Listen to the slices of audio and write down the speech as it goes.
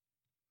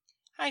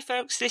Hi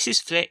folks, this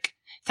is Flick.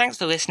 Thanks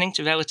for listening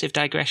to Relative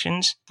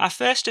Digressions. Our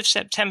 1st of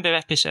September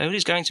episode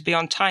is going to be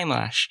on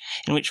Timelash,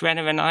 in which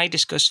Renna and I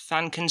discuss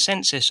fan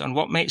consensus on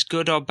what makes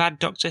good or bad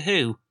Doctor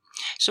Who,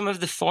 some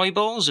of the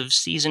foibles of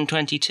Season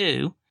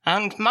 22,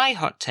 and my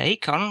hot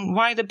take on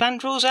why the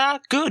Bandrels are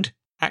good,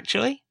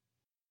 actually.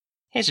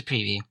 Here's a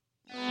preview.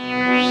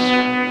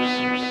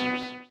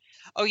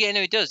 Oh yeah,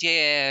 no, it does.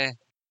 Yeah.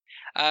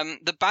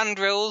 The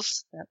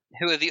Bandrils,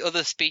 who are the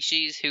other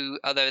species who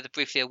are there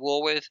briefly at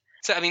war with.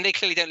 So, I mean, they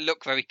clearly don't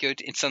look very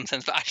good in some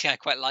sense, but actually I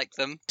quite like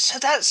them. So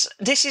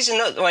this is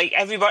another, like,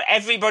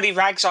 everybody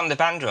rags on the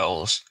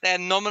Bandrels. They're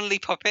nominally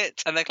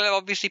puppets, and they're clearly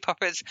obviously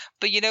puppets,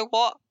 but you know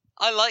what?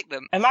 I like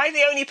them. Am I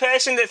the only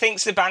person that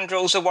thinks the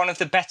Bandrels are one of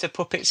the better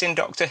puppets in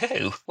Doctor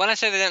Who? When I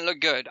say they don't look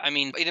good, I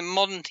mean, in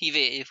modern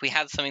TV, if we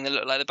had something that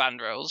looked like the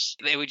Bandrels,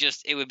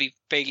 it would be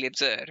vaguely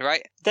absurd,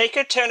 right? They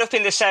could turn up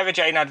in the Sarah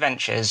Jane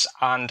Adventures,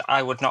 and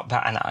I would not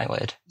bat an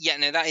eyelid. Yeah,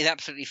 no, that is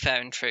absolutely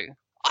fair and true.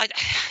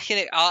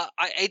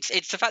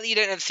 It's the fact that you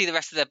don't ever see the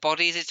rest of their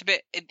bodies.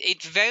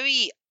 It's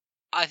very.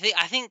 I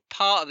think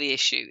part of the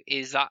issue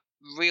is that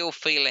real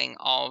feeling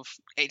of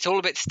it's all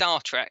a bit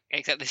Star Trek,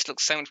 except this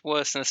looks so much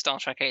worse than a Star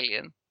Trek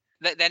alien.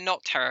 They're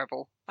not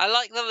terrible. I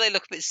like them; they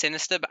look a bit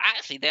sinister, but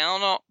actually they are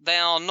not. They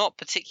are not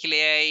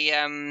particularly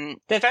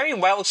They're very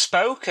well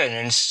spoken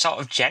and sort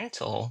of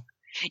gentle.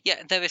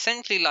 Yeah, they're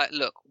essentially like,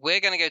 look,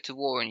 we're going to go to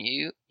war on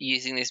you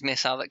using this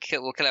missile that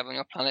will kill everyone on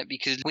your planet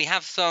because we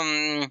have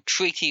some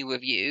treaty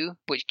with you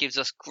which gives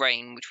us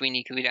grain, which we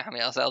need because we don't have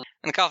it ourselves.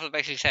 And the Carpenter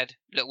basically said,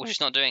 look, we're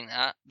just not doing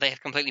that. They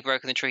have completely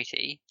broken the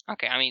treaty.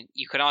 Okay, I mean,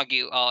 you could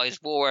argue,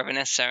 is war ever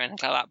necessary and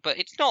things like that, but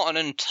it's not an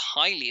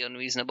entirely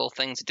unreasonable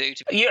thing to do.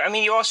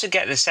 You also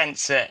get the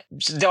sense that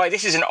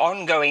this is an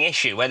ongoing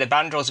issue where the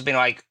Bandrels have been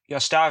like, you're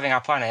starving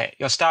our planet.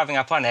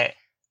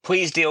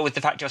 Please deal with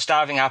the fact you're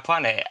starving our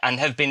planet, and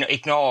have been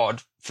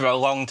ignored for a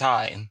long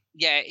time.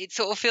 Yeah, it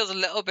sort of feels a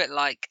little bit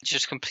like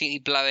just completely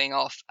blowing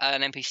off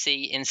an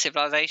NPC in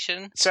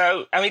Civilization.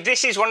 So, I mean,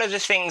 this is one of the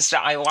things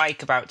that I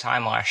like about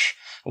Timelash.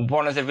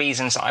 One of the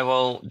reasons I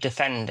will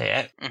defend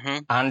it. Mm-hmm.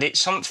 And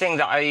it's something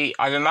that I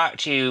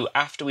remarked to you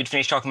after we'd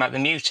finished talking about the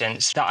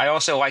mutants, that I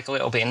also like a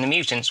little bit in the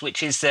mutants,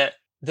 which is that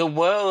the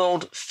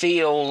world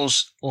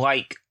feels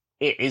like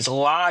it is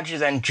larger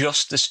than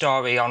just the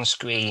story on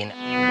screen.